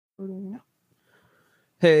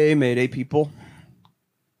Hey, Mayday people.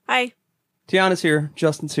 Hi. Tiana's here.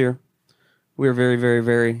 Justin's here. We're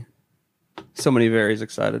very, so many varies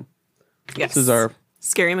excited. Yes. This is our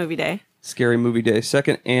Scary Movie Day. Scary Movie Day.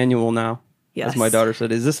 Second annual now. Yes. As my daughter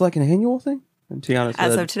said, is this like an annual thing? And Tiana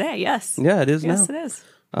said, As of today, yes. yeah, it is now. Yes, it is.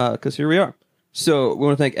 Because here we are. So we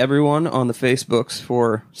want to thank everyone on the Facebooks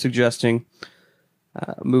for suggesting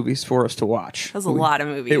movies for us to watch. It was a lot of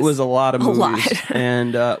movies. It was a lot of movies. lot.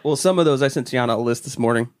 And, well, some of those I sent Tiana a list this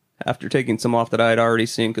morning after taking some off that I had already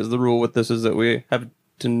seen, because the rule with this is that we have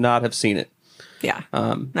to not have seen it. Yeah.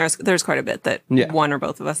 There's quite a bit that one or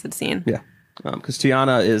both of us had seen. Yeah. Because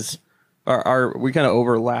Tiana is... we kind of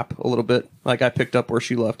overlap a little bit. Like, I picked up where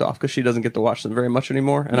she left off because she doesn't get to watch them very much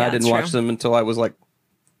anymore. And Yeah, I didn't watch them until I was like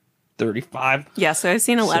 35. Yeah, so I've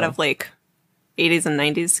seen a lot of like 80s and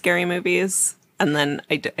 90s scary movies. And then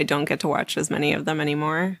I don't get to watch as many of them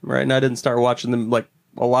anymore. Right. And I didn't start watching them like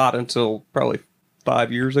a lot until probably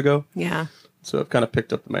 5 years ago. Yeah. So I've kind of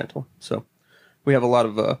picked up the mantle. So we have a lot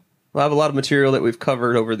of material that we've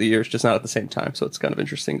covered over the years, just not at the same time. So it's kind of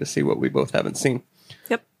interesting to see what we both haven't seen.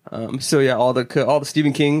 Yep. So yeah, all the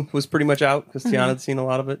Stephen King was pretty much out because Tiana had seen a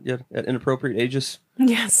lot of it yet at inappropriate ages.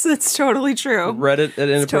 Yes, it's totally true. Read it at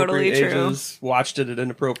inappropriate totally ages. Watched it at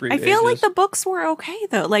inappropriate ages. I feel like the books were okay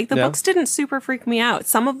though. Like the books didn't super freak me out.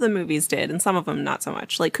 Some of the movies did, and some of them not so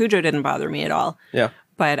much. Like Cujo didn't bother me at all. Yeah.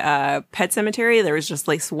 But Pet Sematary, there was just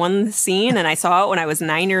like one scene, and I saw it when I was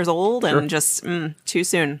 9 years old, and just too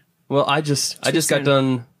soon. Well, I just got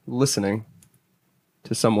done listening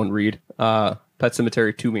to someone read Pet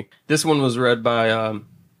Sematary to me. This one was read by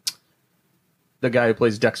the guy who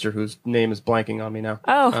plays Dexter, whose name is blanking on me now.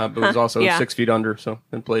 Oh, but was also 6 feet under,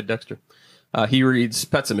 and played Dexter. He reads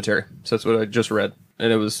Pet Sematary, so that's what I just read,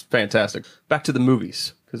 and it was fantastic. Back to the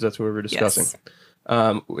movies, because that's what we were discussing.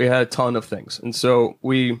 Yes. We had a ton of things, and so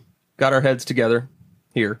we got our heads together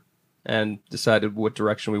here and decided what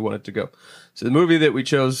direction we wanted to go. So the movie that we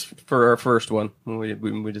chose for our first one,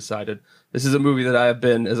 when we decided, this is a movie that I have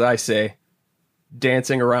been, as I say,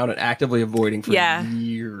 dancing around and actively avoiding for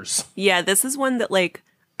years. Yeah, this is one that like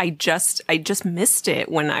I just missed it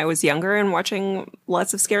when I was younger and watching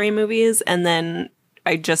lots of scary movies, and then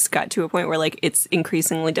I just got to a point where like it's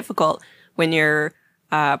increasingly difficult when your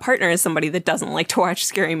partner is somebody that doesn't like to watch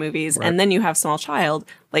scary movies, and then you have small child.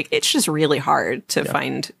 Like it's just really hard to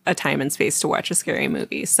find a time and space to watch a scary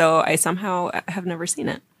movie. So I somehow have never seen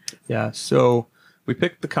it. Yeah, so we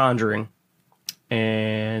picked The Conjuring,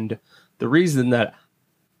 and the reason that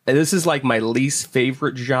this is like my least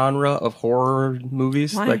favorite genre of horror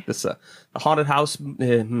movies, Why? like this, the haunted house. I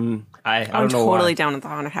don't I'm know totally why. down with the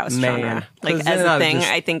haunted house Man. genre. Like 'Cause as then a I was thing,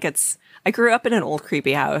 just- I think I grew up in an old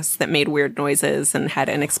creepy house that made weird noises and had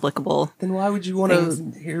inexplicable. Then why would you want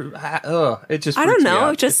to hear? It just I don't freaks me know.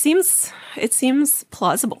 out. It just seems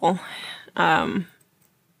plausible, in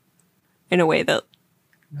a way that.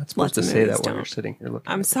 You're not supposed to lots of say movies that when don't. you're sitting here looking.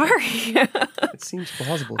 I'm at sorry. It seems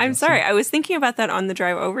plausible. I'm Justin. sorry. I was thinking about that on the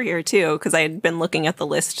drive over here too, because I had been looking at the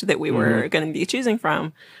list that we were going to be choosing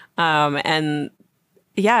from, and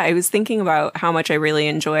yeah, I was thinking about how much I really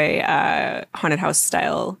enjoy haunted house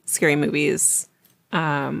style scary movies,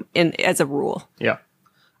 as a rule. Yeah,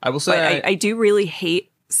 I will say But I do really hate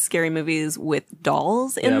scary movies with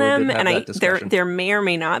dolls in Yeah, we them, did have and that there discussion. may or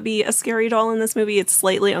may not be a scary doll in this movie. It's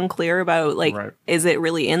slightly unclear about like Right. is it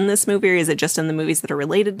really in this movie or is it just in the movies that are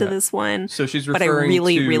related to this one? So she's But I referring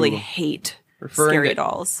really to- hate referring scary to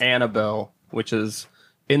dolls. Annabelle, which is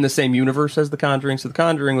in the same universe as The Conjuring. So The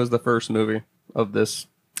Conjuring was the first movie of this.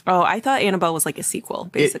 Oh, I thought Annabelle was like a sequel,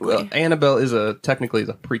 basically. Annabelle is technically a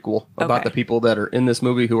prequel about Okay. the people that are in this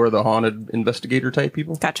movie who are the haunted investigator type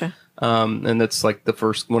people. Gotcha. And that's like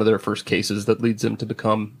one of their first cases that leads them to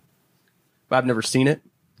become. I've never seen it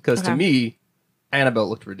because to Okay. me, Annabelle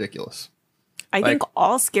looked ridiculous. I think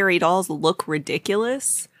all scary dolls look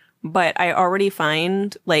ridiculous, but I already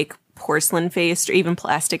find like porcelain faced or even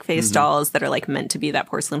plastic faced dolls that are like meant to be that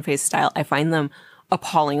porcelain face style. I find them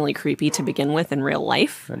appallingly creepy to begin with in real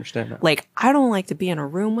life. I understand that. Like, I don't like to be in a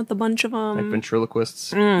room with a bunch of them. Like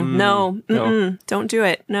ventriloquists. No, no. Don't do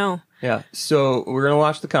it. No. Yeah. So we're going to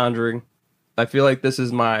watch The Conjuring. I feel like this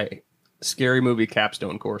is my scary movie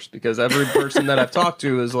capstone course because every person that I've talked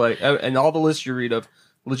to is like, and all the lists you read of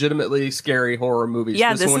legitimately scary horror movies.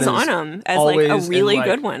 Yeah, this one is on them as like a always in, really like,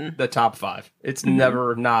 good one. The top 5. It's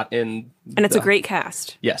never not in. And it's a great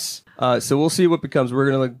cast. Yes. So we'll see what becomes. We're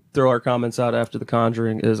going to throw our comments out after The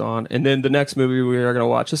Conjuring is on. And then the next movie we are going to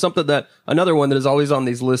watch is something that, another one that is always on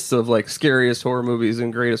these lists of like scariest horror movies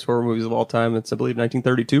and greatest horror movies of all time. It's, I believe,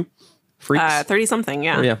 1932. Freaks. 30 something,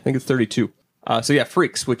 yeah. Yeah, I think it's 32. So yeah,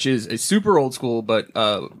 Freaks, which is a super old school but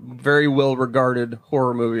very well regarded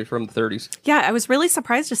horror movie from the 30s. Yeah, I was really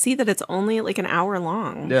surprised to see that it's only like an hour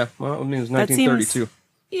long. Yeah, well, I mean, it was That seems- 1932.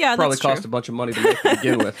 Yeah, Probably that's cost true. a bunch of money to make to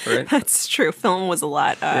begin with, right? That's true. Film was a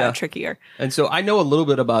lot trickier. And so I know a little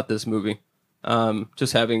bit about this movie,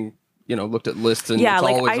 just having looked at lists and Yeah, it's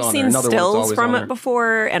like always I've on seen there. Another one's stills always from on it there.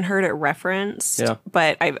 before and heard it referenced. Yeah.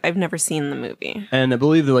 But I've never seen the movie. And I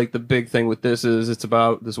believe that like the big thing with this is it's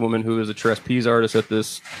about this woman who is a trapeze artist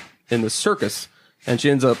in the circus, and she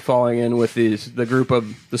ends up falling in with the group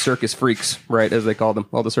of the circus freaks, right, as they call them,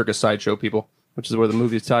 all the circus sideshow people, which is where the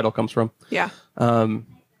movie's title comes from. Yeah.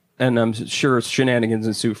 And I'm sure shenanigans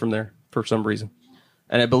ensue from there for some reason.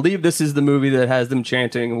 And I believe this is the movie that has them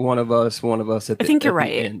chanting "One of us, one of us" at the, I think you're at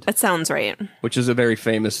the right. end, That sounds right. which is a very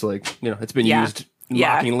famous it's been Yeah. used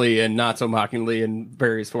Yeah. mockingly and not so mockingly in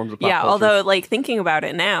various forms of pop Yeah, culture. although like thinking about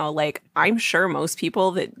it now, like I'm sure most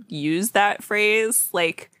people that use that phrase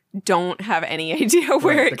like don't have any idea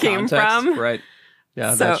where Right, it the came context, from. right?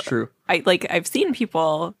 Yeah, So, that's true. I've seen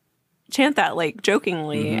people chant that like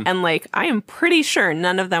jokingly, Mm-hmm. and like I am pretty sure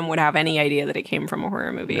none of them would have any idea that it came from a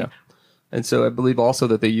horror movie. Yeah. And so I believe also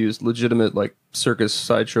that they used legitimate like circus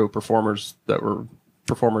sideshow performers that were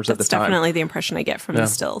performers at That's the time. definitely the impression I get from the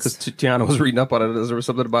stills. Because Tiana was reading up on it. There was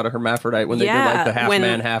something about a hermaphrodite when they did Yeah, like the half when-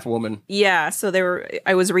 man, half woman. Yeah, so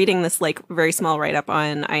I was reading this like very small write up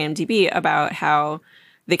on IMDb about how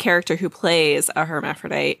the character who plays a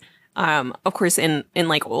hermaphrodite, of course in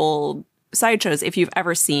like old sideshows, if you've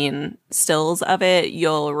ever seen stills of it,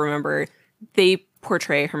 you'll remember they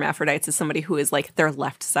portray hermaphrodites as somebody who is like their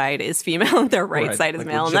left side is female, their right side is like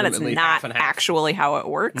male, and that is legitimately not half and half. actually how it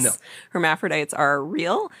works. No. Hermaphrodites are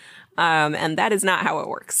real, and that is not how it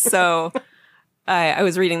works. So I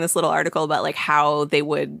was reading this little article about like how they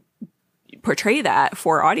would portray that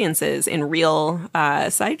for audiences in real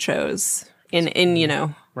sideshows in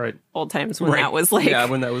Right. old times when Right. that was like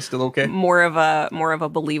when that was still okay. more of a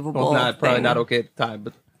believable Well, probably thing. not okay at the time,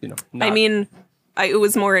 but not, I mean, it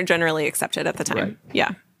was more generally accepted at the time. Right.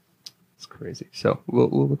 Yeah. it's crazy. So we'll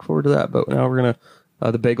look forward to that. But now we're gonna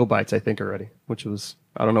the bagel bites, I think, already, which was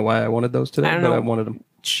I don't know why I wanted those today, I don't but know. I wanted them.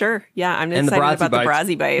 Sure. Yeah. I'm And the excited Brazzi about the bites.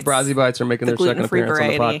 Brazzi bites. The Brazzi bites are making their second gluten-free appearance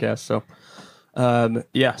on variety. the podcast. So,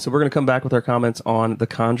 so we're going to come back with our comments on The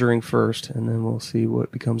Conjuring first, and then we'll see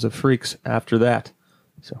what becomes of Freaks after that.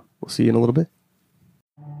 So we'll see you in a little bit.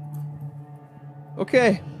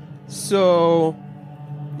 Okay, so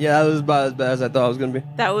yeah, that was about as bad as I thought it was going to be.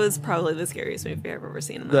 That was probably the scariest movie I've ever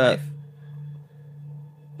seen in my That- life.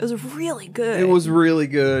 It was really good. It was really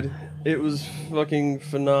good. It was fucking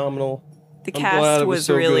phenomenal. The I'm glad cast it was was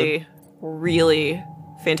so really, really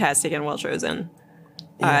fantastic and well chosen.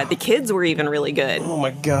 The kids were even really good. Oh my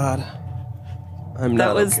god, I'm That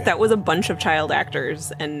not was okay. that was a bunch of child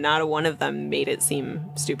actors, and not a one of them made it seem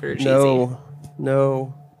stupid or cheesy.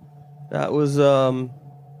 No, that was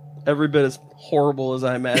every bit as horrible as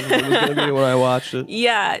I imagined it was going to be when I watched it.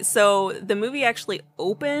 Yeah, so the movie actually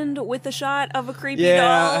opened with a shot of a creepy Yeah,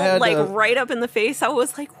 doll, I had like to- right up in the face. I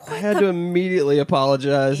was like, I "What had the?" to immediately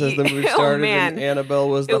apologize as the movie Oh, started, man. and Annabelle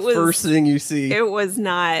was the It was- first thing you see. It was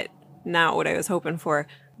not what I was hoping for.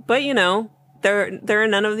 But there are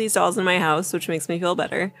none of these dolls in my house, which makes me feel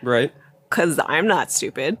better Right? because I'm not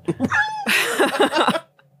stupid.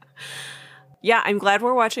 Yeah, I'm glad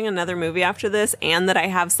we're watching another movie after this, and that I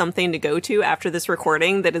have something to go to after this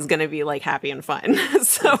recording that is going to be like happy and fun.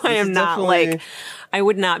 So I am is not definitely- like, I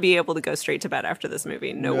would not be able to go straight to bed after this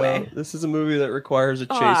movie. No way. This is a movie that requires a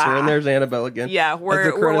chaser, Ah. and there's Annabelle again. Yeah, as the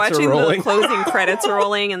we're credits are watching the rolling. closing credits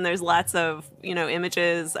rolling, and there's lots of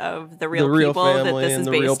images of the real, The real people that family this and is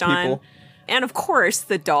the real based on, people. and of course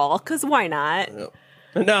the doll, because why not?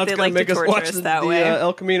 And now it's They going like to to make us torture watch us the that way.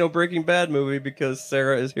 El Camino Breaking Bad movie because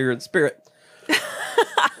Sarah is here in spirit.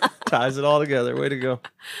 Ties it all together. Way to go.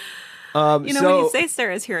 When you say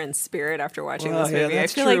Sarah's here in spirit after watching Well, this yeah, movie, I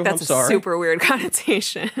that's feel true. like that's I'm a sorry. super weird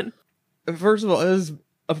connotation. First of all, it was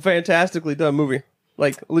a fantastically done movie.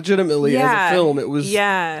 Like, legitimately, as a film, it was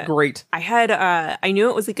great. I knew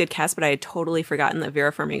it was a good cast, but I had totally forgotten that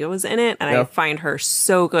Vera Farmiga was in it, and Yeah. I find her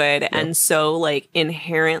so good and so like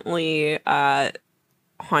inherently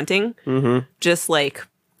haunting, just like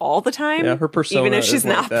all the time. Yeah, her persona even if is she's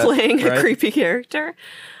like not that, playing right? a creepy character.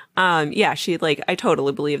 She like I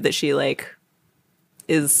totally believe that she like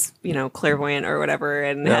is clairvoyant or whatever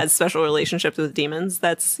and Yeah. has special relationships with demons.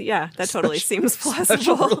 That totally seems Special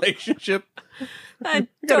plausible. relationship. That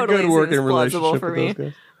Got totally a good working seems plausible relationship for with me. those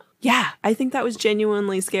guys. Yeah, I think that was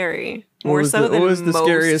genuinely scary. What More was so the, than what was the most...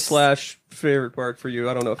 scariest slash favorite part for you?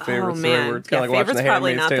 I don't know if favorite's the right man. word. It's kind Yeah, of like watching favorite's The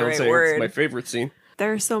probably Handmaid's not the Tale and right saying word. it's my favorite scene.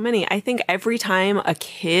 There are so many. I think every time a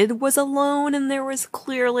kid was alone and there was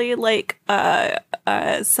clearly like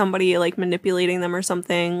somebody like manipulating them or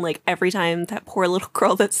something, like every time that poor little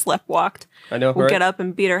girl that sleptwalked I know, will right? get up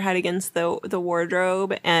and beat her head against the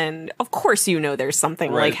wardrobe, and of course there's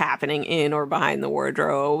something Right. like happening in or behind the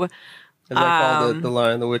wardrobe. And they called it The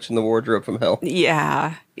Lion, the Witch, and the Wardrobe from Hell.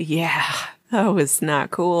 Yeah, that was not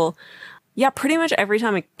cool. Yeah, pretty much every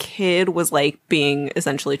time a kid was like being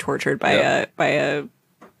essentially tortured by a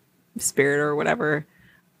spirit or whatever.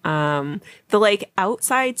 The like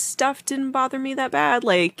outside stuff didn't bother me that bad.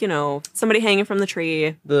 Like, somebody hanging from the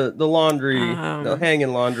tree. The laundry, the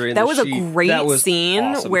hanging laundry. And That the was sheet, a great that was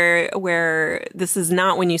scene awesome. where this is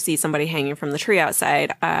not when you see somebody hanging from the tree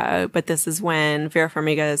outside, but this is when Vera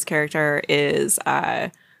Farmiga's character is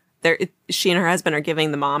there. She and her husband are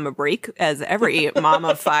giving the mom a break, as every mom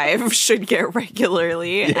of 5 should get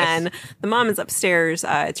regularly. Yes. And the mom is upstairs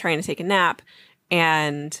trying to take a nap,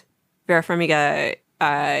 and Vera Farmiga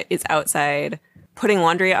is outside putting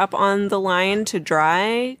laundry up on the line to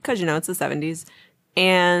dry, because it's the 70s.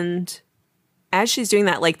 And as she's doing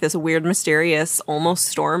that, like this weird, mysterious, almost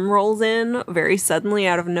storm rolls in very suddenly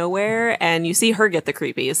out of nowhere, and you see her get the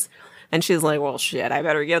creepies. And she's like, well, shit, I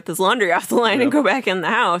better get this laundry off the line and go back in the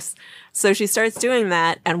house. So she starts doing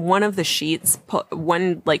that, and one of the sheets,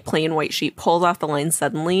 one like plain white sheet, pulls off the line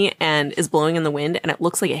suddenly and is blowing in the wind, and it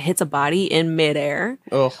looks like it hits a body in midair.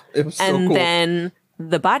 Oh, it was so And cool. then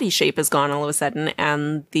the body shape is gone all of a sudden,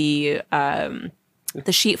 and the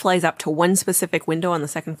sheet flies up to one specific window on the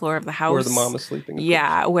second floor of the house Where the mom is sleeping. of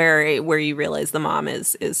yeah, where you realize the mom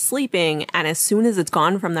is sleeping, and as soon as it's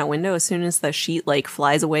gone from that window, as soon as the sheet like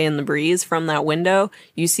flies away in the breeze from that window,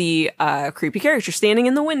 you see a creepy character standing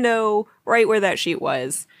in the window right where that sheet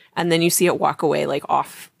was, and then you see it walk away like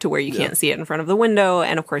off to where you can't see it in front of the window,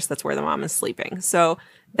 and of course that's where the mom is sleeping. So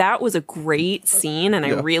that was a great scene, and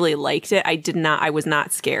I really liked it. I was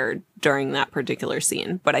not scared during that particular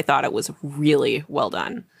scene, but I thought it was really well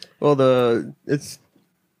done. Well, you've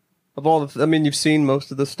seen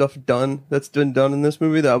most of the stuff that's been done in this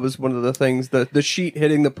movie. That was one of the things, the sheet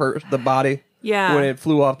hitting the body. Yeah. When it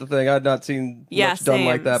flew off the thing. I had not seen much done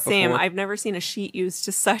like that before. Same. I've never seen a sheet used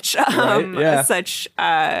to such such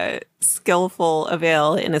skillful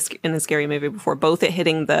avail in a scary movie before. Both it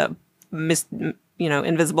hitting the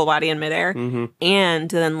invisible body in midair, and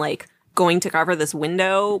then like going to cover this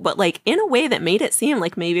window, but like in a way that made it seem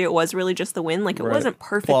like maybe it was really just the wind. Like it wasn't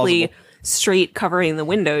perfectly plausible. Straight covering the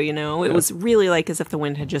window, It was really like as if the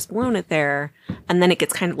wind had just blown it there, and then it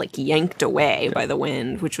gets kind of like yanked away by the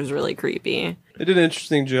wind, which was really creepy. They did an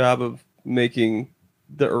interesting job of making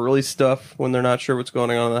the early stuff when they're not sure what's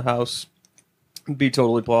going on in the house be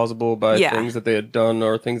totally plausible by things that they had done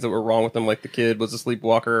or things that were wrong with them, like the kid was a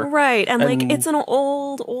sleepwalker. Right, and like it's an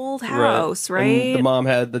old house, right? And the mom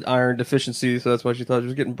had the iron deficiency, so that's why she thought she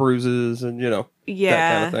was getting bruises and, that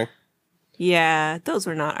kind of thing. Yeah, those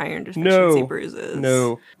were not iron deficiency No. bruises.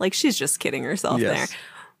 No. Like, she's just kidding herself Yes. there.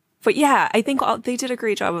 But yeah, I think they did a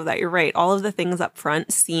great job of that. You're right. All of the things up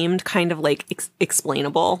front seemed kind of like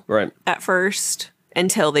explainable Right. at first,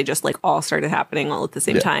 until they just like all started happening all at the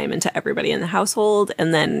same time and to everybody in the household.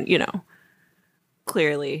 And then,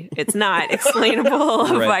 clearly it's not explainable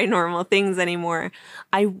by normal things anymore.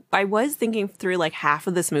 I was thinking through like half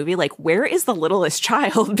of this movie, like, where is the littlest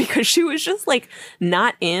child? Because she was just like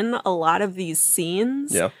not in a lot of these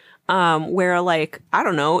scenes. Yeah. Where like, I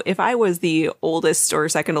don't know, if I was the oldest or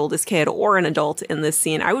second oldest kid or an adult in this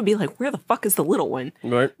scene, I would be like, where the fuck is the little one?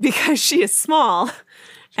 Right. Because she is small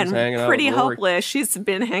and hanging out pretty with Rory. helpless. She's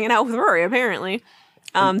been hanging out with Rory, apparently.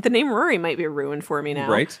 The name Rory might be ruined for me now.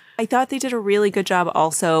 Right. I thought they did a really good job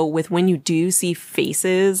also with when you do see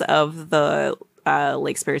faces of the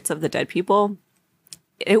like spirits of the dead people.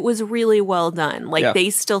 It was really well done. Like they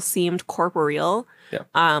still seemed corporeal.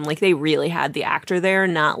 Yeah. Like they really had the actor there,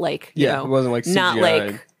 not like it wasn't like CGI. not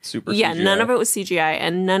like super yeah, CGI. none of it was CGI,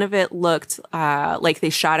 and none of it looked like they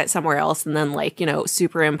shot it somewhere else and then like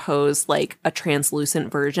superimposed like a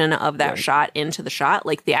translucent version of that shot into the shot.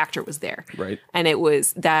 Like the actor was there, Right. and it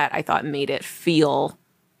was that I thought made it feel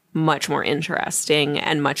much more interesting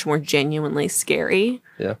and much more genuinely scary.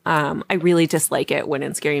 Yeah. I really dislike it when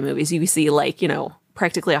in scary movies you see like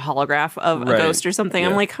practically a holograph of a ghost or something.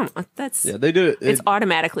 I'm like, come on, that's they do it. it's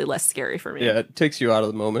automatically less scary for me. Yeah, it takes you out of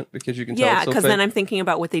the moment because you can tell. Yeah, it's so because fake. then I'm thinking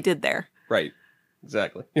about what they did there. Right.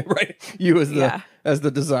 Exactly. Right. You as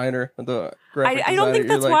the designer, the graphic I don't think designer,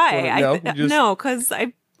 that's you're why. like, well, No, because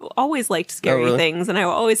I've always liked scary really? things, and I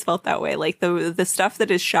always felt that way. Like the stuff that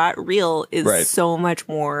is shot real is so much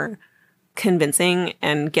more convincing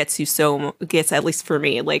and gets at least for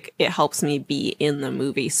me, like it helps me be in the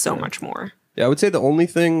movie so much more. Yeah, I would say the only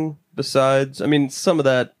thing besides, I mean, some of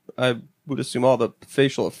that, I would assume all the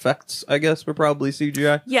facial effects, I guess, were probably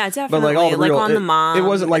CGI. Yeah, But definitely. like all the real, on the mom. it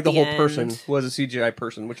wasn't like at the whole end. person was a CGI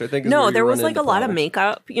person, which I think is No, where there you was run like into a lot of problems.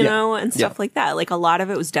 makeup, you Yeah. know, and stuff Yeah. like that. Like a lot of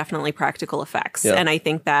it was definitely practical effects. Yeah. And I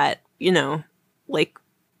think that, you know, like,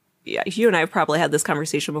 yeah, you and I have probably had this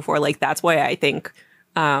conversation before. Like, that's why I think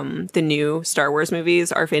the new Star Wars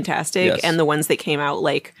movies are fantastic. Yes. And the ones that came out,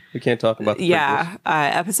 like, We can't talk about the prequels. yeah,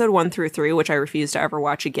 episode 1 through 3, which I refuse to ever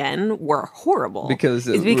watch again, were horrible. Because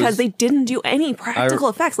it it's because was- they didn't do any practical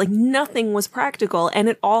effects. Like, nothing was practical, and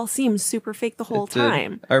it all seemed super fake the whole It did.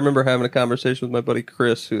 time. I remember having a conversation with my buddy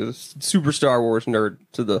Chris, who's a super Star Wars nerd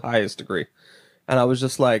to the highest degree. And I was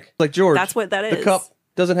just like George, That's what that the is. cup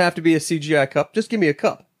doesn't have to be a CGI cup. Just give me a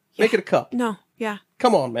cup. Make it a cup. No, yeah.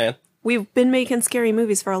 Come on, man. We've been making scary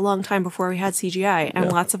movies for a long time before we had CGI,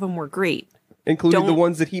 and lots of them were great. Including the Don't-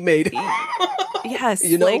 ones that he made. Yes,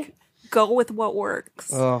 You know? like go with what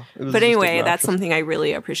works. Oh, it was But just anyway, that's obnoxious. something I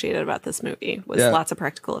really appreciated about this movie was Yeah. lots of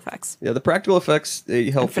practical effects. Yeah, the practical effects, they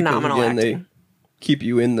help phenomenal because, again, they acting. keep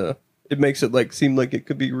you in the... It makes it like seem like it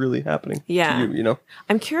could be really happening Yeah. to you, you know?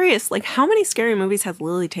 I'm curious, like how many scary movies has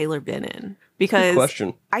Lily Taylor been in? Because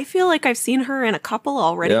Question. I feel like I've seen her in a couple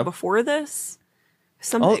already Yeah. before this.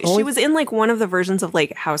 Only- She was in like one of the versions of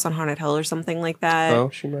like House on Haunted Hill or something like that. Oh,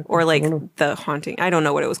 she might be. Or like I don't know. The Haunting. I don't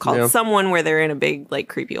know what it was called. Yeah. Someone where they're in a big like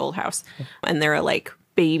creepy old house and there are like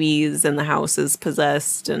babies and the house is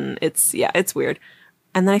possessed and it's weird.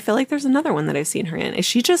 And then I feel like there's another one that I've seen her in. Is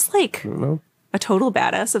she just like I don't know. a total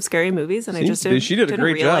badass of scary movies? And I Seems just to be. didn't, She did a didn't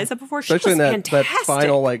great realize job. it before. She Especially was in that fantastic.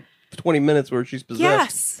 final like 20 minutes where she's possessed.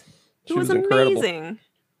 Yes. It She was was incredible. amazing.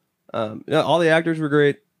 Yeah, all the actors were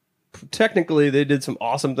great. Technically, they did some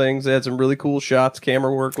awesome things. They had some really cool shots.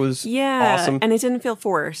 Camera work was Yeah. awesome. And it didn't feel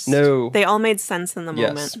forced. No. They all made sense in the yes,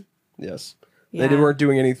 moment. yes. Yeah. They weren't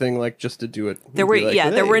doing anything like just to do it. There You'd were be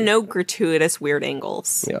like, there were "Hey." no gratuitous weird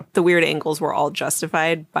angles. Yeah. The weird angles were all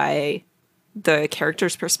justified by the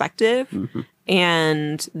character's perspective Mm-hmm.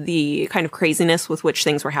 and the kind of craziness with which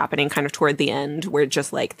things were happening kind of toward the end where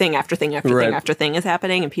just like thing after thing after Right. thing after thing is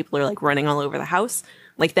happening and people are like running all over the house.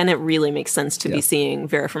 Like then it really makes sense to Yeah. be seeing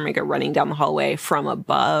Vera Farmiga running down the hallway from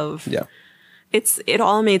above. Yeah, It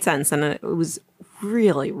all made sense and it was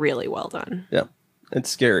really, really well done. yeah. It's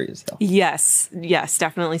scary as hell. Yes,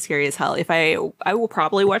 definitely scary as hell. I will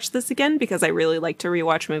probably watch this again because I really like to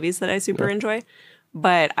rewatch movies that I super enjoy.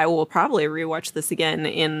 But I will probably rewatch this again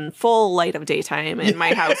in full light of daytime in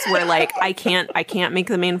my house where like I can't make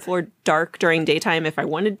the main floor dark during daytime if I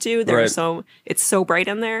wanted to. Right. It's so bright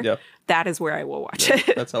in there. Yeah. That is where I will watch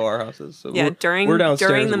it. That's how our house is. So Yeah, we're downstairs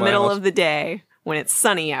during the in my middle house. of the day when it's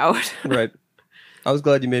sunny out. Right. I was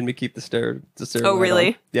glad you made me keep the stairs. Oh, really?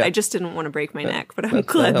 On. Yeah. I just didn't want to break my neck, but I'm That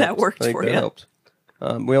glad that helped. worked I think for that you. helped.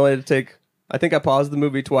 We only had to take. I think I paused the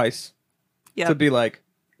movie twice Yeah. to be like,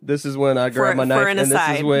 "This is when I grab my for knife, an and this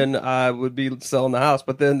aside. is when I would be selling the house."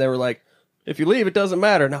 But then they were like, "If you leave, it doesn't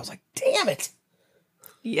matter." And I was like, "Damn it,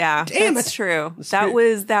 Yeah, Damn that's it. true.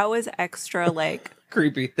 spirit- That was extra like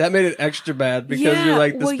creepy." That made it extra bad because you're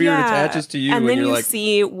like the spirit attaches to you, and then you're you like,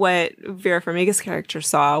 see what Vera Farmiga's character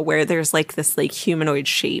saw, where there's like this like humanoid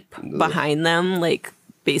shape behind them, like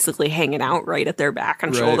basically hanging out right at their back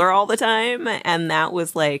and Right. shoulder all the time, and that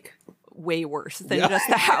was like way worse than Yeah. just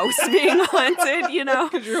the house being haunted. You know,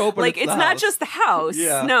 'Cause you're hoping like it's the it's not house. just the house.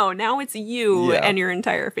 Yeah. No, now it's you Yeah. and your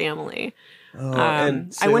entire family. oh,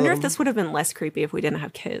 and I wonder if Salem- this would have been less creepy if we didn't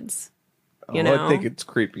have kids. Oh, you know? I think it's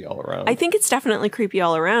creepy all around. I think it's definitely creepy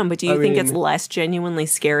all around, but do you I think it's mean- less genuinely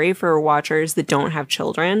scary for watchers that don't have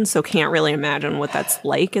children, so can't really imagine what that's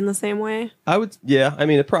like in the same way? I would, yeah. I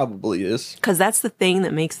mean, it probably is. Because that's the thing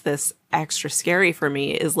that makes this extra scary for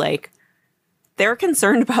me is like they're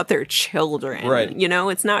concerned about their children. Right. You know,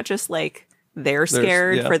 it's not just like they're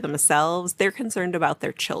scared yeah. for themselves, they're concerned about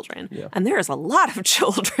their children. Yeah. And there is a lot of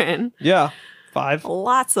children, Yeah, 5.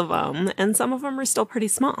 lots of them, and some of them are still pretty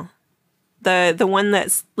small. The one that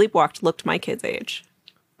sleepwalked looked my kid's age.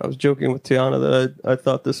 I was joking with Tiana that I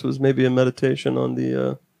thought this was maybe a meditation on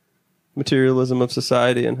the materialism of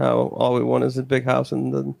society and how all we want is a big house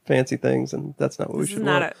and the fancy things, and that's not what we This is should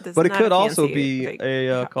not want. a- this But is it not could a also fancy be big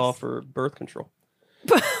a call house. for birth control.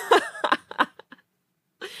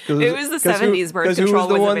 It was the 70s, birth control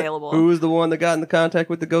was available. Who was the one that got into contact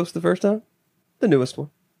with the ghost the first time? The newest one.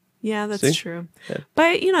 Yeah, that's See? true. Yeah.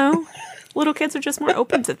 But, you know, little kids are just more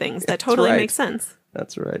open to things. That totally right. makes sense.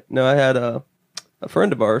 That's right. No, I had a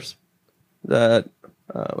friend of ours that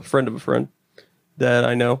a friend of a friend that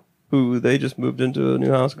I know who they just moved into a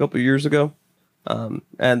new house a couple of years ago,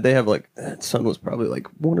 and they have like that son was probably like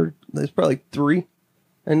he's probably like 3,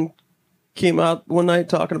 and came out one night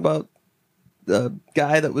talking about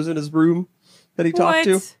guy that was in his room that he talked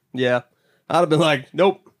to. What? Yeah. I'd have been like,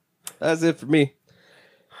 nope, that's it for me.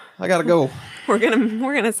 I gotta go. We're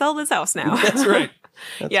gonna sell this house now. That's right.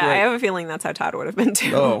 That's yeah, right. I have a feeling that's how Todd would have been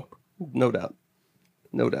too. Oh, no doubt.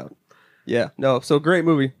 No doubt. Yeah, no, so great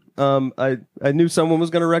movie. I knew someone was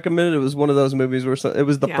going to recommend it. It was one of those movies where it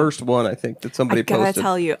was the first one, I think, that somebody I gotta posted.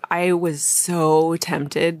 tell you, I was so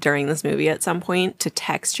tempted during this movie at some point to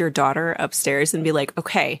text your daughter upstairs and be like,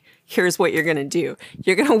 okay, here's what you're going to do.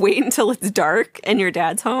 You're going to wait until it's dark and your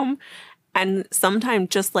dad's home. And sometime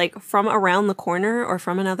just like from around the corner or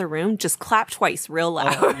from another room, just clap twice real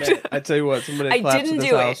loud. Oh, man, I tell you what, somebody I claps didn't at this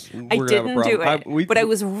do house, it. and I we're gonna have a didn't do problem. it. But I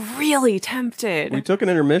was really tempted. We took an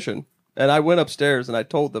intermission, and I went upstairs, and I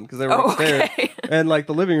told them, because they were upstairs, okay. and like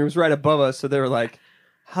the living room's right above us, so they were like,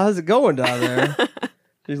 how's it going down there?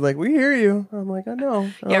 She's like, we hear you. I'm like, I know.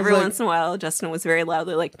 Yeah, every once in a while, Justin was very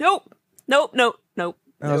loudly like, nope, nope, nope, nope.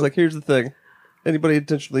 I was like, here's the thing. Anybody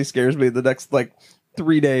intentionally scares me the next, like,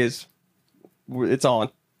 3 days, it's on.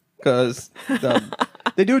 Because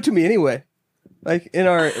they do it to me anyway. Like, in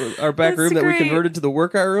our back That's room that we great. converted to the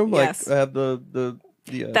workout room, Yes. like, I have the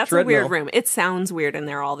That's treadmill. a weird room. It sounds weird in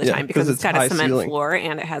there all the Yeah, time because 'cause it's got high a cement ceiling. floor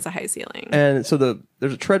and it has a high ceiling. And so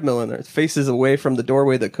there's a treadmill in there. It faces away from the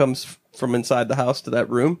doorway that comes from inside the house to that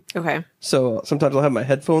room. Okay. So sometimes I'll have my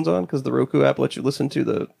headphones on because the Roku app lets you listen to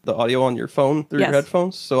the audio on your phone through Yes. your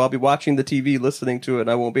headphones. So I'll be watching the TV, listening to it,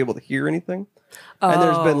 and I won't be able to hear anything. And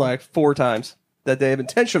there's been like 4 times that they have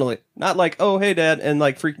intentionally, not like, oh, hey, Dad, and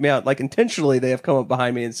like freaked me out. Like intentionally, they have come up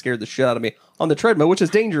behind me and scared the shit out of me on the treadmill, which is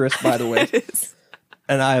dangerous, by the way. It is.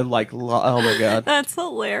 And I like, oh my God. That's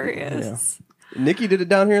hilarious. Nikki did it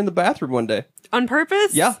down here in the bathroom one day. On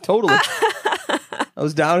purpose? Yeah, totally. I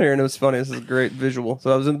was down here and it was funny. This is a great visual.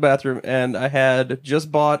 So I was in the bathroom and I had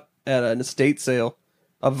just bought at an estate sale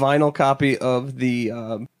a vinyl copy of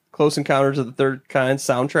the Close Encounters of the Third Kind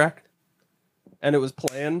soundtrack. And it was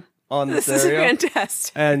playing on the This is stereo.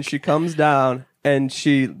 fantastic. And she comes down and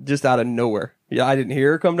she just out of nowhere. Yeah, I didn't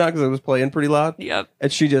hear her come down because it was playing pretty loud. Yep.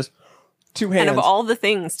 And she just, two hands. And of all the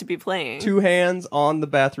things to be playing. 2 hands on the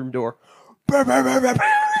bathroom door. And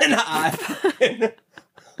I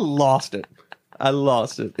lost it. I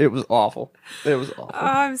lost it. It was awful. It was awful. Oh,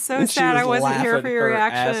 I'm so And she sad I was wasn't here laughing for your her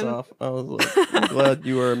ass reaction. off. I was like, I'm glad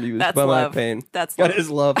you were amused That's by love. my pain. That's That love. is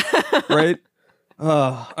love, right?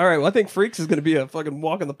 All right. Well, I think Freaks is going to be a fucking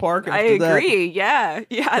walk in the park. I After that. agree. Yeah.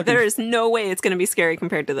 Yeah. There is no way it's going to be scary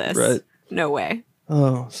compared to this. Right. No way.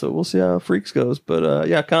 Oh, so we'll see how Freaks goes. But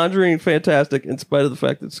yeah, Conjuring, fantastic, in spite of the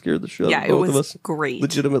fact that it scared the shit Yeah, out it of both of was us. great.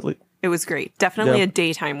 Legitimately. It was great. Definitely Yeah. a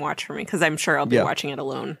daytime watch for me because I'm sure I'll be Yeah. watching it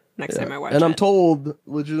alone next Yeah. time I watch And it. I'm told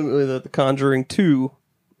legitimately that The Conjuring 2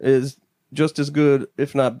 is just as good,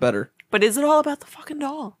 if not better. But is it all about the fucking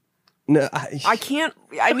doll? No, I can't.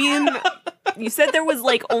 I mean, you said there was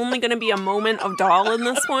like only going to be a moment of doll in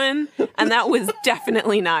this one, and that was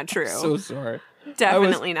definitely not true. so sorry.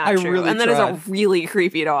 Definitely not I true. really And that is tried. a really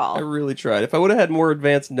creepy doll. I really tried. If I would have had more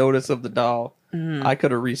advanced notice of the doll, I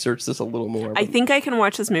could have researched this a little more. Mm-hmm. I but- think I can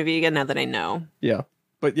watch this movie again now that I know. yeah.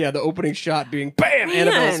 But yeah, the opening shot being BAM! Man.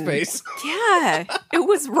 Annabelle's face. Yeah, it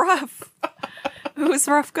was rough. It was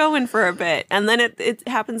rough going for a bit. And then it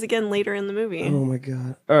happens again later in the movie. Oh my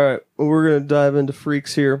god. All right. Well, we're going to dive into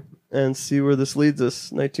Freaks here and see where this leads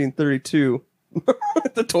us. 1932.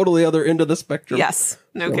 The totally other end of the spectrum. Yes,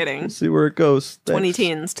 no So, kidding. We'll see where it goes. 20 Thanks,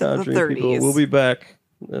 teens to the Conjuring people. 30s. We'll be back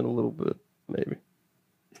in a little bit, maybe.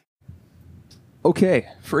 Okay,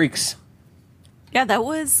 Freaks. Yeah, that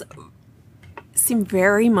seemed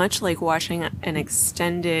very much like watching an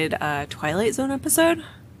extended Twilight Zone episode. A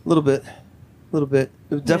little bit.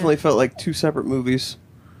 It definitely felt like 2 separate movies.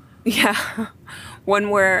 Yeah. One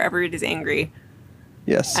where everybody's angry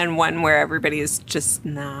Yes. and one where everybody's just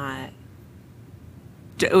not.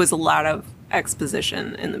 It was a lot of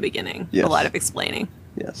exposition in the beginning. Yes. A lot of explaining.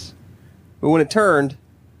 Yes. But when it turned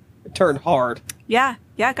hard. Yeah.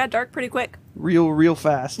 Yeah, it got dark pretty quick. Real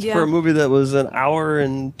fast. Yeah. For a movie that was an hour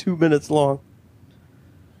and 2 minutes long.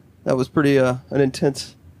 That was pretty an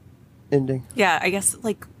intense ending. Yeah, I guess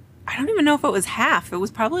like I don't even know if it was half. It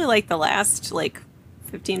was probably like the last like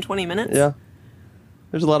 15, 20 minutes. Yeah.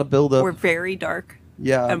 There's a lot of buildup. Were very dark.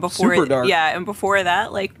 Yeah. And before super dark. Yeah, and before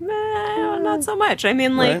that, like, not so much. I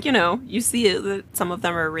mean, like, Right. you know, you see it, that some of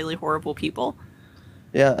them are really horrible people.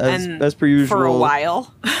 Yeah, And as per usual. For a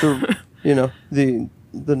while. You know, the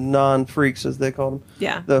non-freaks, as they call them.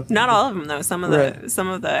 Yeah. The- Not all of them though. Some of Right.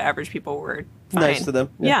 the average people were fine. Nice to them.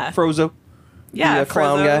 Yeah. Frozo. Yeah, the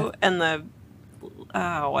clown Frozo guy. and the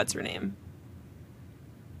what's her name?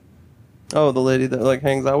 Oh, the lady that like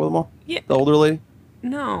hangs out with them all? Yeah. The older lady?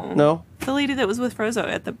 No. No? The lady that was with Frozo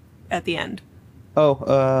at the end.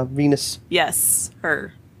 Oh, Venus. Yes,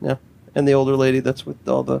 her. Yeah, and the older lady that's with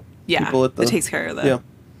all the Yeah, people at the that takes care of the yeah.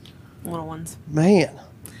 little ones. Man,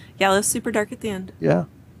 Yeah, that was super dark at the end. yeah.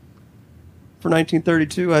 For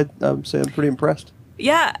 1932, I'm saying I'm pretty impressed.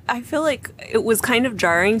 Yeah, I feel like it was kind of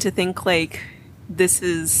jarring to think like this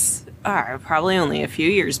is probably only a few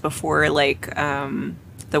years before like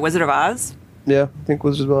The Wizard of Oz. Yeah, I think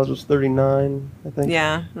Wizard of Oz was 39. I think.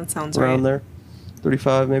 Yeah, that sounds around right. there.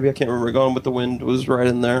 35 maybe. I can't remember. Gone with the Wind was right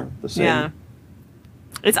in there. The same. Yeah.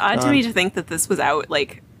 It's odd to time. me to think that this was out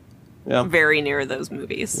like Yeah. very near those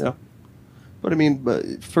movies. Yeah. But I mean,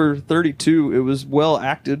 but for 32, it was well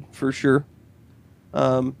acted for sure.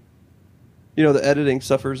 You know, the editing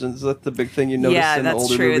suffers, and that's the big thing you notice Yeah, in the that's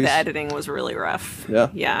older true. movies. The editing was really rough. Yeah.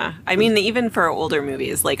 Yeah. I mean, even for older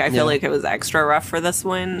movies, like I feel Yeah. like it was extra rough for this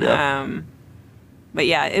one. Yeah. But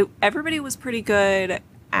yeah, everybody was pretty good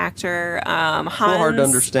actor. Hans, hard to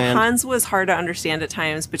understand. Hans was hard to understand at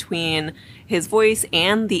times between his voice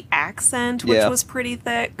and the accent, which Yeah. was pretty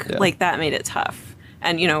thick. Yeah. Like that made it tough.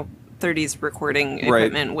 And you know, 30s recording Right.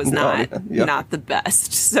 equipment was No, not yeah. not the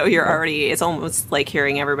best. So you're already it's almost like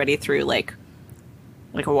hearing everybody through like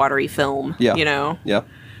a watery film. Yeah. You know? Yeah.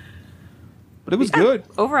 But it was good.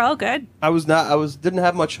 Overall good. Didn't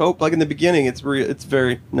have much hope. Like in the beginning, it's very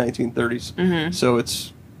 1930s. Mm-hmm. So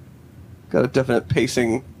it's got a definite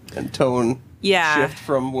pacing and tone Yeah. shift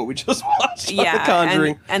from what we just watched on Yeah, The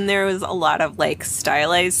Conjuring. and there was a lot of like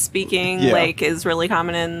stylized speaking, Yeah. like is really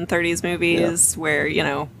common in 30s movies, where you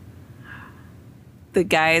know the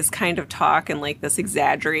guys kind of talk in like this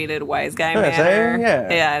exaggerated wise guy Yeah, manner.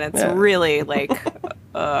 yeah. And it's Yeah. really like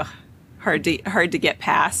hard to get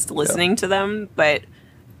past listening to them, but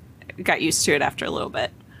got used to it after a little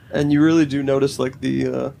bit. And you really do notice like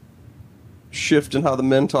the shift in how the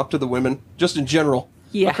men talk to the women, just in general,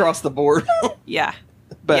 Yeah. across the board, Yeah,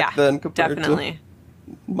 back yeah, then compared definitely.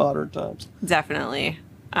 to modern times. Definitely.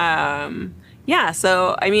 Yeah,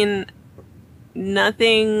 so I mean,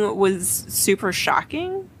 nothing was super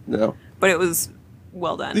shocking, No, but it was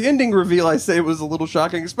well done. the ending reveal I say was a little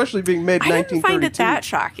shocking, especially being made in I didn't find 1932. it that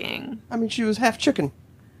shocking. I mean, she was half chicken.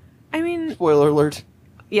 I mean, Spoiler alert.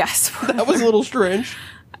 yes, That was a little strange.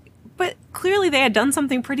 but clearly they had done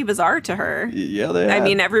something pretty bizarre to her. Yeah, they. I had.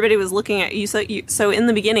 mean, everybody was looking at you. So in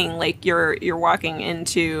the beginning, like you're walking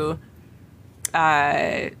into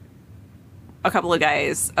a couple of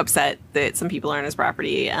guys upset that some people are on his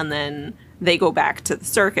property, and then they go back to the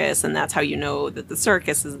circus, and that's how you know that the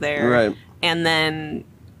circus is there. Right. And then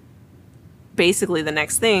basically the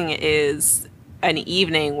next thing is an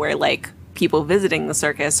evening where like people visiting the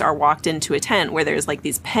circus are walked into a tent where there's like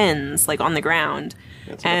these pens like on the ground.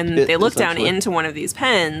 It's like a And pit, they look down essentially. into one of these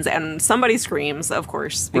pens, and somebody screams, of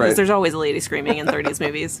course, because Right. there's always a lady screaming in 30s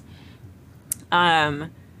movies.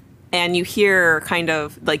 And you hear kind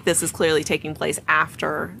of like this is clearly taking place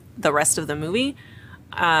after the rest of the movie.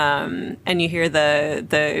 And you hear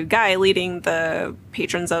the guy leading the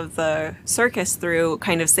patrons of the circus through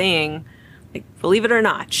kind of saying, like, believe it or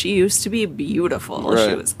not, she used to be beautiful. She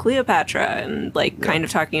Right. was Cleopatra, and like kind of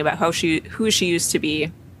talking about who she used to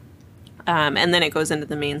be. And then it goes into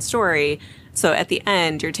the main story. So at the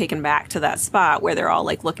end, you're taken back to that spot where they're all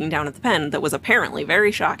like looking down at the pen that was apparently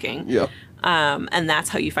very shocking. Yeah. And that's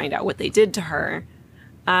how you find out what they did to her.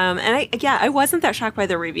 And I wasn't that shocked by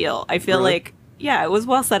the reveal. I feel Really? like, yeah, it was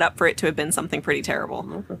well set up for it to have been something pretty terrible.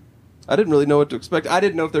 Okay. I didn't really know what to expect. I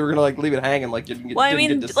didn't know if they were gonna like leave it hanging, like you didn't get. Well, I didn't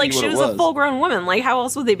mean, get to see like what she it was a full-grown woman. Like, how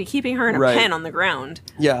else would they be keeping her in a Right. pen on the ground?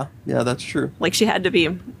 Yeah, yeah, that's true. Like, she had to be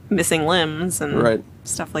missing limbs and Right.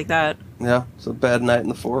 stuff like that. Yeah, it's a bad night in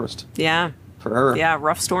the forest Yeah, for her. yeah,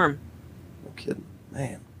 rough storm. No kidding,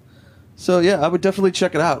 man. So yeah, I would definitely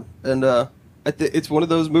check it out, and it's one of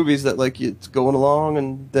those movies that like it's going along,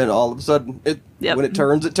 and then all of a sudden, Yep. when it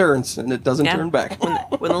turns, and it doesn't Yeah. turn back.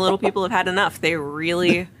 When the little people have had enough, they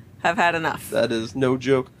really have had enough. That is no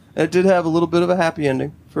joke. And it did have a little bit of a happy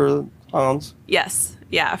ending for Hans. Yes,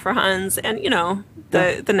 yeah, for Hans and you know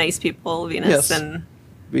the nice people, Venus Yes. and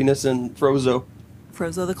Venus and Frozo.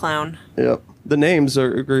 Frozo the clown. Yep. The names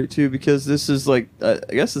are great too because this is like I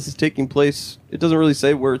guess this is taking place. It doesn't really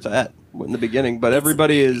say where it's at in the beginning, but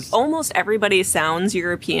everybody is Almost everybody sounds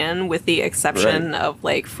European, with the exception of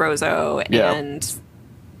like Frozo Yeah. and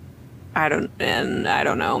I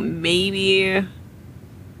don't know, maybe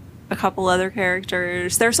a couple other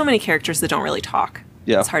characters. There are so many characters that don't really talk.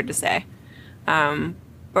 Yeah. It's hard to say.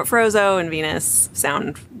 But Frozo and Venus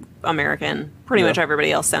sound American. Pretty Yeah. much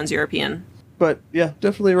everybody else sounds European. But yeah,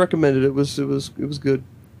 definitely recommended. It was good.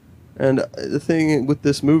 And the thing with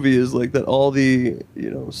this movie is like that all the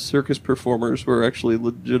circus performers were actually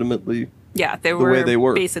legitimately Yeah, they the were way they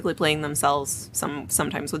were. basically playing themselves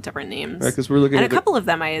sometimes with different names. Right, because we're looking And at a couple of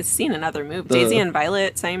them I have seen in other movies. Daisy and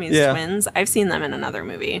Violet, Siamese Yeah. twins. I've seen them in another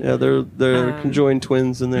movie. Yeah, they're conjoined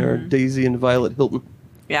twins, and they're Daisy and Violet Hilton.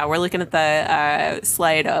 Yeah, we're looking at the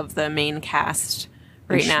slide of the main cast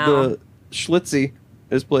right now. The Schlitzie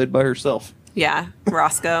is played by herself. Yeah,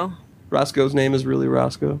 Roscoe. Roscoe's name is really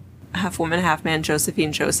Roscoe. Half woman, half man.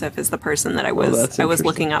 Josephine Joseph is the person that I was that's I was interesting.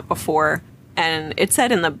 looking up before, and it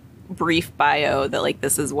said in the brief bio that like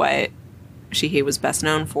this is what he was best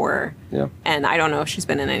known for. Yeah, And I don't know if she's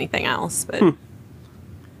been in anything else, but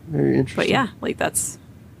very interesting. but yeah, like that's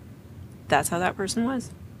how that person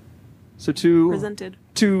was So two presented.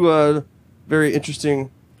 very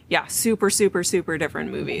interesting. Yeah, super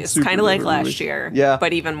different movies. Super Kind of like different last movies. year. Yeah.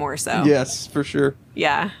 But even more so. Yes, for sure.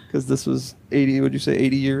 Yeah. Because this was 80. Would you say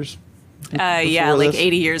 80 years? Yeah, Before like this?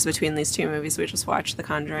 80 years between these two movies we just watched, The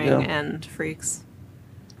Conjuring Yeah. and Freaks.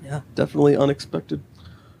 Yeah, definitely unexpected.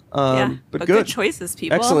 Yeah, but good choices,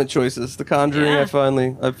 people. Excellent choices. The Conjuring,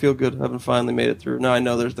 Yeah. I feel good having finally made it through. Now I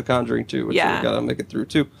know there's The Conjuring 2, which Yeah. I gotta make it through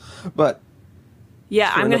too. But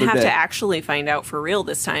Yeah, for I'm going to another have day. to actually find out for real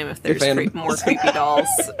this time if there's If more creepy dolls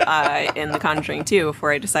in The Conjuring 2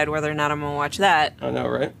 before I decide whether or not I'm going to watch that. I know,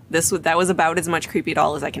 right? That was about as much creepy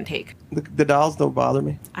doll as I can take. The dolls don't bother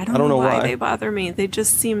me. I don't know why they bother me. They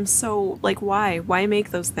just seem so like why? Why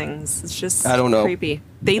make those things? It's just I don't know. creepy.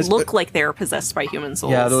 They It's- look like they're possessed by human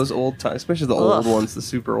souls. Yeah, those old times, especially the old Ugh. ones, the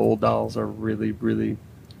super old dolls are really, really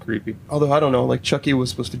creepy. Although I don't know, like Chucky was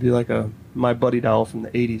supposed to be like a My Buddy doll from the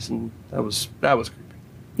 80s, and that was creepy.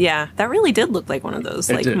 Yeah, that really did look like one of those,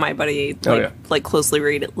 It like did. My Buddy, Oh, like, yeah. like closely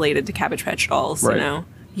related to Cabbage Patch dolls, Right. you know?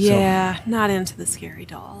 Yeah, not into the scary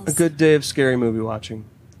dolls. A good day of scary movie watching.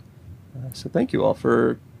 So thank you all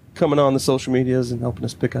for coming on the social medias and helping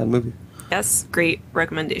us pick out a movie. Yes, great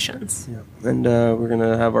recommendations. Yeah, and we're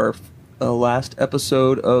gonna have our last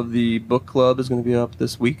episode of the book club is gonna be up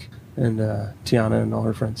this week, and Tiana and all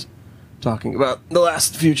her friends talking about the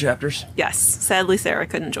last few chapters. Yes, sadly Sarah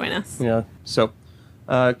couldn't join us. Yeah, so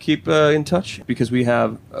keep in touch because we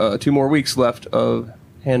have 2 more weeks left of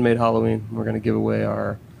Handmade Halloween. We're gonna give away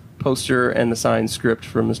our poster and the signed script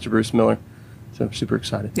from Mr. Bruce Miller. So I'm super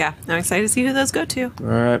excited. Yeah, I'm excited to see who those go to. All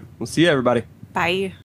right, we'll see you, everybody. Bye.